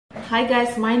Hi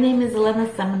guys, my name is Elena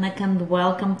Semenek and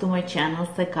welcome to my channel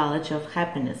Psychology of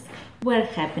Happiness, where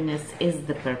happiness is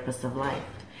the purpose of life.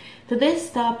 Today's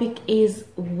topic is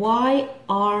why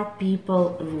are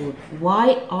people rude?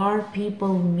 Why are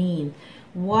people mean?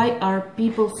 Why are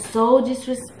people so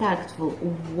disrespectful?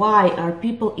 Why are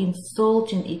people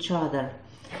insulting each other?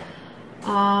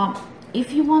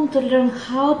 If you want to learn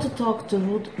how to talk to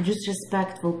rude,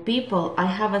 disrespectful people, I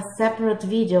have a separate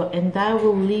video and I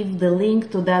will leave the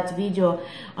link to that video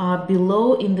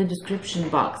below in the description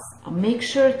box. Make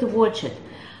sure to watch it.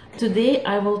 Today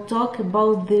I will talk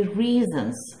about the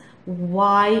reasons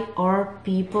why are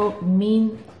people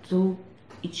mean to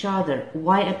each other,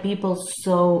 why are people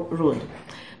so rude.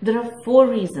 There are 4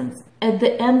 reasons. At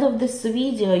the end of this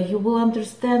video, you will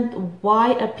understand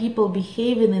why are people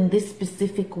behaving in this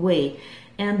specific way.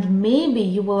 And maybe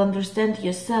you will understand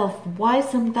yourself why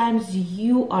sometimes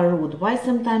you are rude, why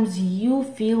sometimes you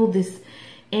feel this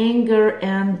anger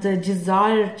and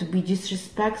desire to be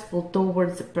disrespectful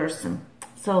towards a person.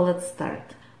 So let's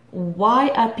start. Why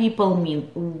are people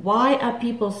mean? Why are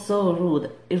people so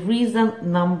rude? Reason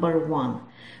number 1.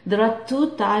 There are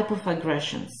 2 types of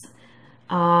aggressions.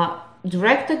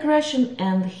 Direct aggression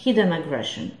and hidden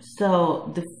aggression.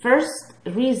 So the first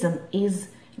reason is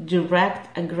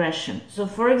direct aggression. So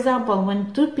for example,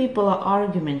 when 2 people are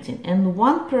arguing and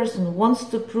one person wants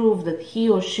to prove that he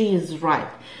or she is right,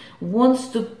 wants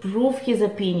to prove his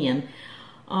opinion,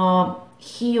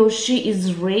 he or she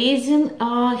is raising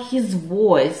his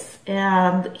voice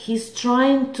and he's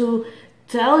trying to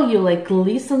tell you, like,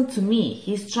 listen to me.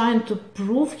 He's trying to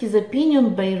prove his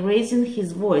opinion by raising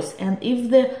his voice. And if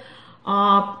the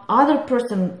other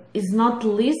person is not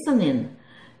listening,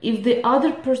 if the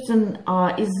other person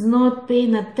is not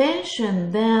paying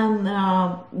attention, then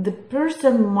the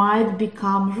person might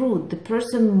become rude. The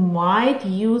person might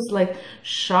use like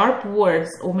sharp words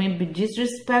or maybe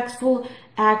disrespectful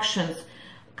actions,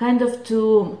 kind of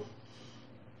to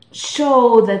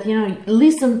show that, you know,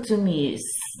 listen to me,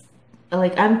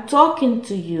 like I'm talking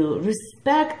to you,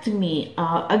 respect me,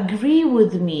 agree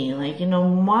with me, like, you know,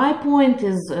 my point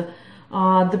is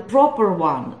the proper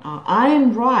one, I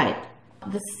am right.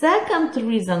 The second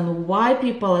reason why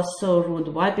people are so rude,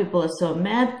 why people are so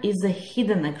mad, is a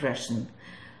hidden aggression.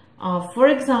 For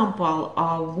example,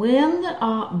 when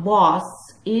a boss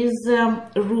is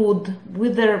rude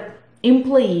with their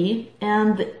employee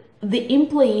and the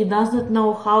employee does not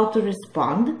know how to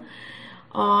respond,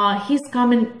 he's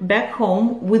coming back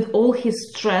home with all his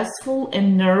stressful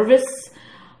and nervous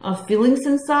feelings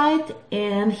inside,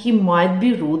 and he might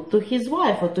be rude to his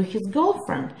wife or to his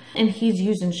girlfriend, and he's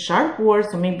using sharp words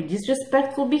or maybe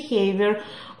disrespectful behavior,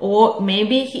 or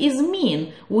maybe he is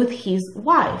mean with his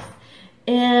wife.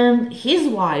 And his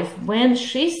wife, when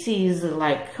she sees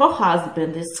like her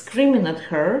husband is screaming at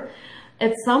her,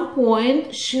 at some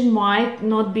point she might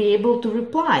not be able to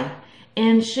reply,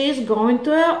 and she's going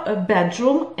to a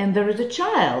bedroom and there is a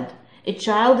child. A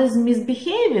child is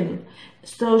misbehaving.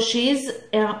 So she's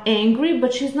angry,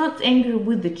 but she's not angry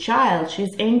with the child.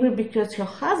 She's angry because her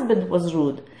husband was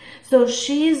rude. So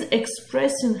she's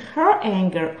expressing her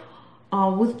anger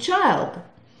with child.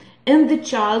 And the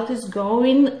child is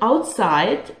going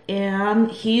outside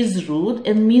and he's rude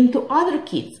and mean to other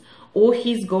kids. Or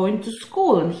he's going to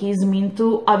school and he's mean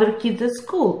to other kids at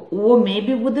school, or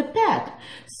maybe with a pet.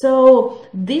 So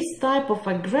this type of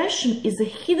aggression is a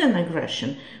hidden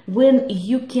aggression, when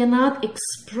you cannot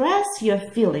express your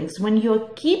feelings, when you're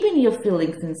keeping your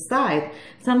feelings inside,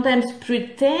 sometimes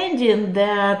pretending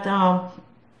that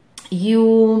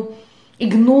you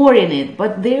ignoring it,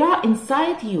 but they are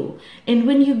inside you. And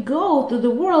when you go to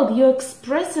the world, you're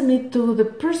expressing it to the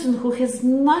person who has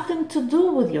nothing to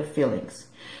do with your feelings.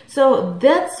 So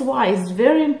that's why it's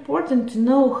very important to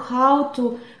know how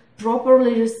to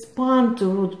properly respond to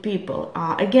rude people.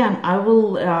 Again, I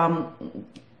will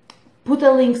put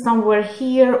a link somewhere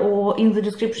here or in the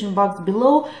description box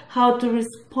below how to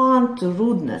respond to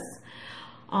rudeness.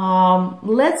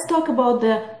 Let's talk about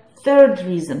the third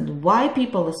reason why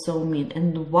people are so mean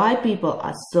and why people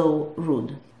are so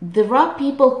rude. There are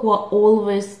people who are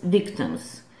always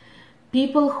victims.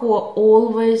 People who are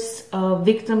always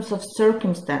victims of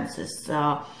circumstances.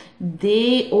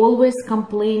 They always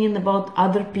complaining about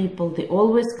other people. They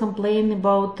always complain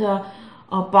about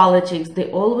politics.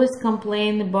 They always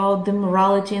complain about the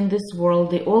morality in this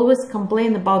world. They always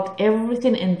complain about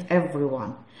everything and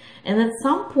everyone. And at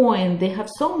some point, they have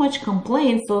so much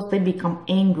complaints, so they become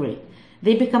angry.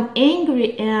 They become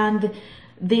angry and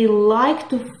they like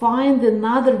to find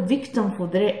another victim for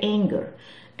their anger.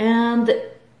 And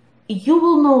you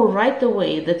will know right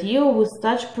away that you're with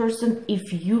such person if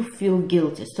you feel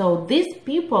guilty. So these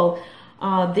people,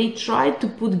 they try to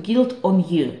put guilt on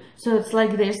you. So it's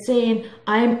like they're saying,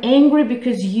 I'm angry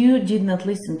because you did not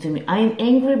listen to me. I'm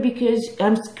angry because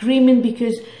I'm screaming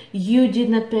because you did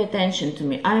not pay attention to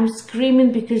me. I'm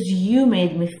screaming because you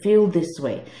made me feel this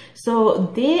way.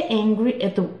 So they're angry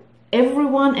at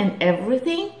everyone and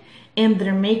everything, and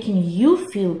they're making you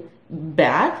feel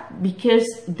bad because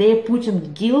they're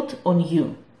putting guilt on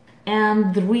you.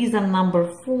 And the reason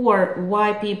number 4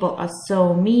 why people are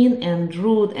so mean and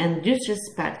rude and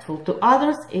disrespectful to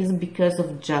others is because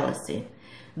of jealousy.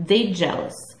 They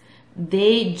jealous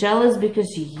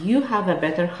because you have a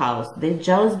better house. They're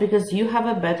jealous because you have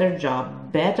a better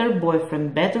job, better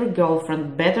boyfriend, better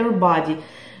girlfriend, better body,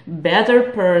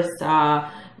 better purse,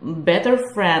 better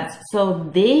friends. So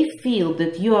they feel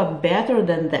that you are better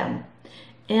than them.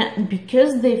 And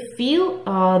because they feel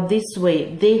this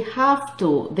way, they have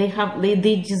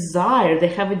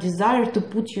a desire to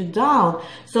put you down.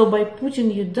 So by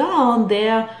putting you down,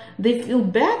 they feel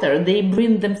better. They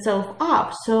bring themselves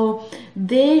up. So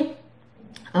they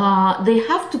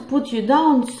have to put you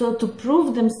down, so to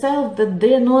prove themselves that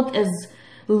they're not as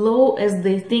low as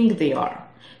they think they are.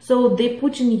 So they're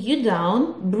putting you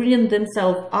down, bringing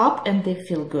themselves up, and they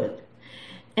feel good.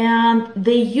 And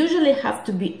they usually have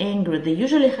to be angry, they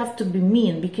usually have to be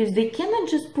mean, because they cannot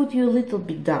just put you a little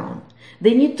bit down.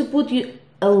 They need to put you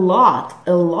a lot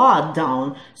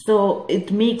down, so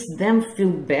it makes them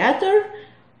feel better,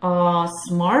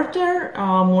 smarter,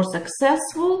 more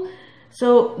successful.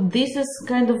 So this is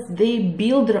kind of, they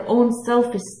build their own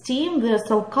self-esteem, their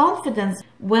self-confidence.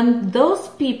 When those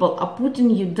people are putting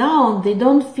you down, they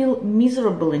don't feel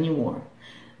miserable anymore.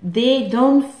 They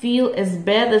don't feel as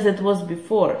bad as it was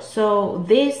before. So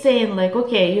they're saying like,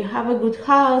 okay, you have a good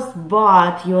house,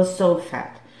 but you're so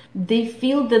fat. They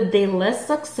feel that they're less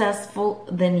successful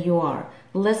than you are,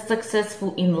 less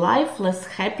successful in life, less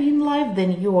happy in life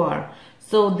than you are.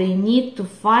 So they need to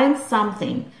find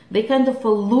something. They kind of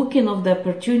are looking of the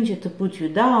opportunity to put you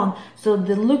down. So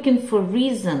they're looking for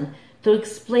reason to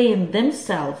explain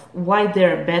themselves why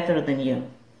they're better than you.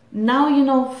 Now you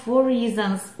know 4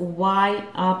 reasons why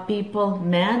are people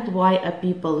mad, why are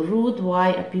people rude,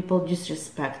 why are people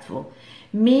disrespectful.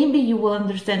 Maybe you will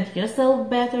understand yourself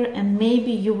better, and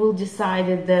maybe you will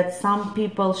decide that some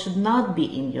people should not be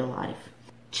in your life.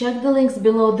 Check the links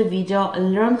below the video,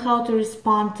 learn how to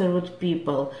respond to rude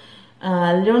people,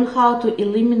 learn how to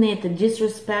eliminate the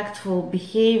disrespectful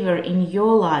behavior in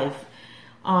your life.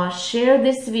 Share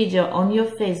this video on your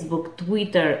Facebook,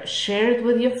 Twitter, share it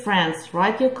with your friends,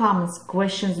 write your comments,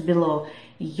 questions below.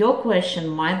 Your question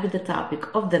might be the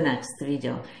topic of the next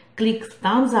video. Click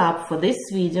thumbs up for this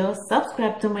video,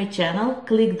 subscribe to my channel,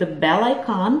 click the bell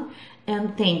icon,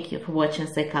 and thank you for watching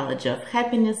Psychology of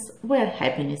Happiness, where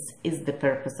happiness is the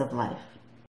purpose of life.